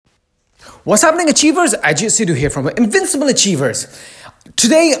What's happening, Achievers? Ajit Sidhu here from Invincible Achievers.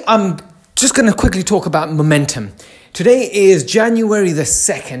 Today, I'm just going to quickly talk about momentum. Today is January the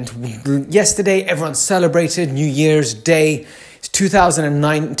 2nd. Yesterday, everyone celebrated New Year's Day. It's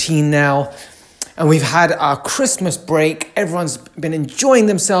 2019 now. And we've had our Christmas break. Everyone's been enjoying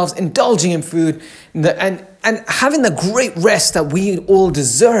themselves, indulging in food, and having the great rest that we all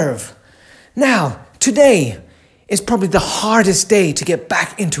deserve. Now, today is probably the hardest day to get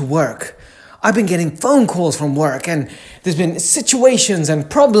back into work. I've been getting phone calls from work, and there's been situations and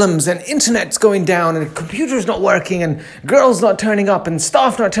problems, and internet's going down, and computers not working, and girls not turning up, and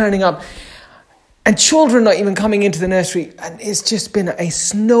staff not turning up, and children not even coming into the nursery. And it's just been a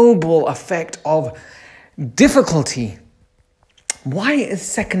snowball effect of difficulty. Why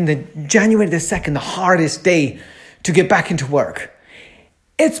is January the 2nd the hardest day to get back into work?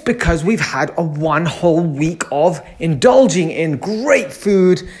 It's because we've had one whole week of indulging in great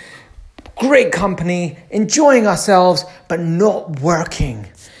food, great company, enjoying ourselves, but not working.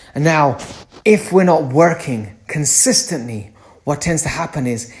 And now, if we're not working consistently, what tends to happen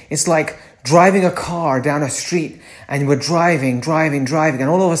is it's like driving a car down a street, and we're driving, and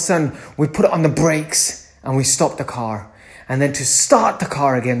all of a sudden we put it on the brakes and we stop the car. And then to start the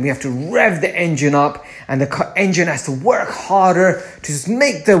car again, we have to rev the engine up, and the engine has to work harder to just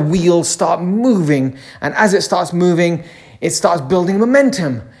make the wheels start moving. And as it starts moving, it starts building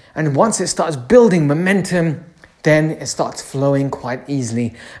momentum. And once it starts building momentum, then it starts flowing quite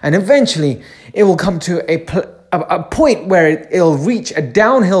easily. And eventually, it will come to a point where it'll reach a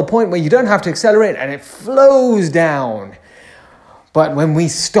downhill point where you don't have to accelerate, and it flows down. But when we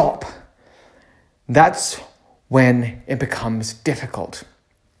stop, that's when it becomes difficult.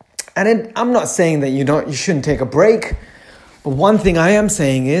 And I'm not saying that you shouldn't take a break, but one thing I am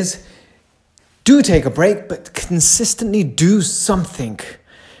saying is, do take a break, but consistently do something.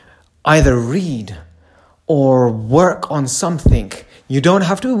 Either read or work on something. You don't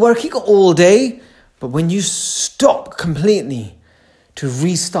have to be working all day, but when you stop completely, to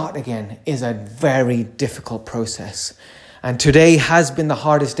restart again is a very difficult process. And today has been the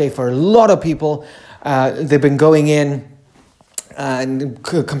hardest day for a lot of people. They've been going in and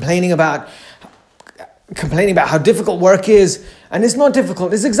complaining about how difficult work is. And it's not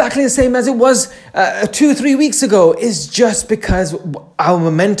difficult. It's exactly the same as it was 2-3 weeks ago. It's just because our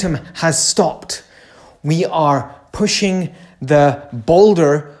momentum has stopped. We are pushing the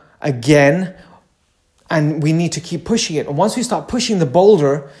boulder again, and we need to keep pushing it. And once we start pushing the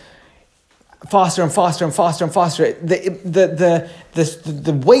boulder faster and faster and faster and faster, the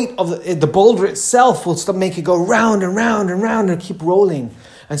weight of the boulder itself will start make it go round and round and round and keep rolling.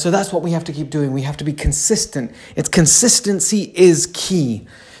 And so that's what we have to keep doing. We have to be consistent. Consistency is key.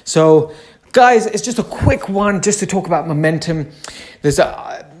 So, guys, it's just a quick one just to talk about momentum. It's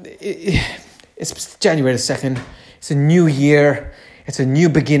January the 2nd. It's a new year. It's a new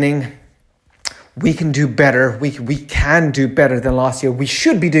beginning. We can do better. We can do better than last year. We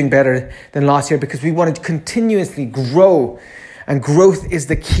should be doing better than last year because we want to continuously grow. And growth is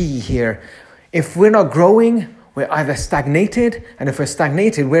the key here. If we're not growing, we're either stagnated, and if we're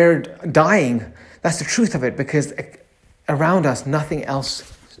stagnated, we're dying. That's the truth of it, because around us, nothing else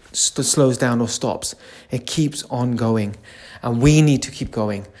slows down or stops. It keeps on going, and we need to keep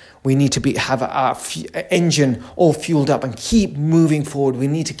going. We need to have our engine all fueled up and keep moving forward. We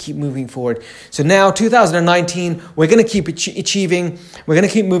need to keep moving forward. So now, 2019, we're going to keep achieving. We're going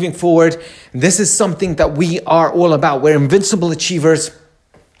to keep moving forward. This is something that we are all about. We're invincible achievers.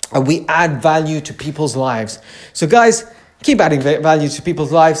 And we add value to people's lives. So guys, keep adding value to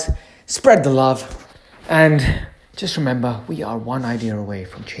people's lives. Spread the love. And just remember, we are one idea away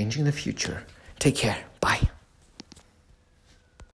from changing the future. Take care. Bye.